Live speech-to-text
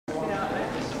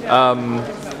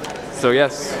So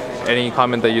yes, any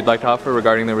comment that you'd like to offer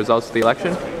regarding the results of the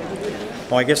election?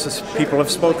 Well, I guess people have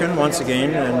spoken once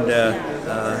again, and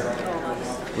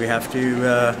we have to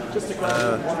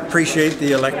appreciate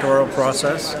the electoral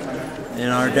process in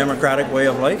our democratic way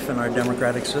of life and our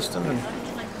democratic system. And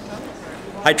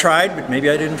I tried, but maybe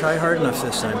I didn't try hard enough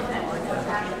this time.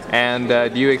 And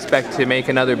do you expect to make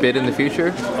another bid in the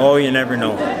future? Oh, you never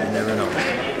know. You never know.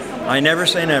 I never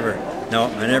say never. No,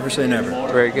 I never say never.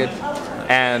 Very good.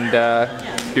 And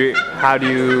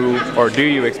do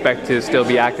you expect to still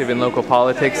be active in local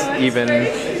politics, even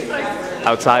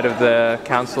outside of the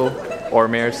council or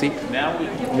mayor seat?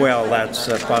 Well, that's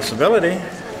a possibility.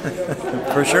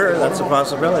 For sure, that's a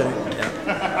possibility.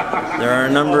 Yeah. There are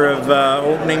a number of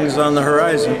openings on the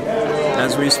horizon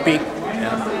as we speak.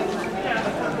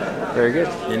 Yeah. Very good.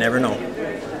 You never know.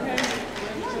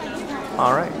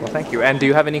 All right. Well, thank you. And do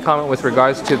you have any comment with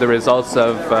regards to the results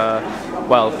of,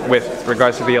 with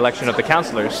regards to the election of the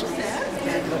councillors?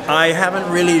 I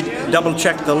haven't really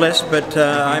double-checked the list, but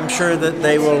I'm sure that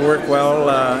they will work well,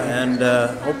 and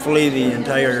hopefully the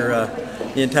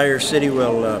entire city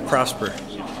will prosper,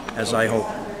 as I hope.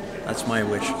 That's my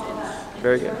wish.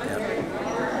 Very good. Yeah.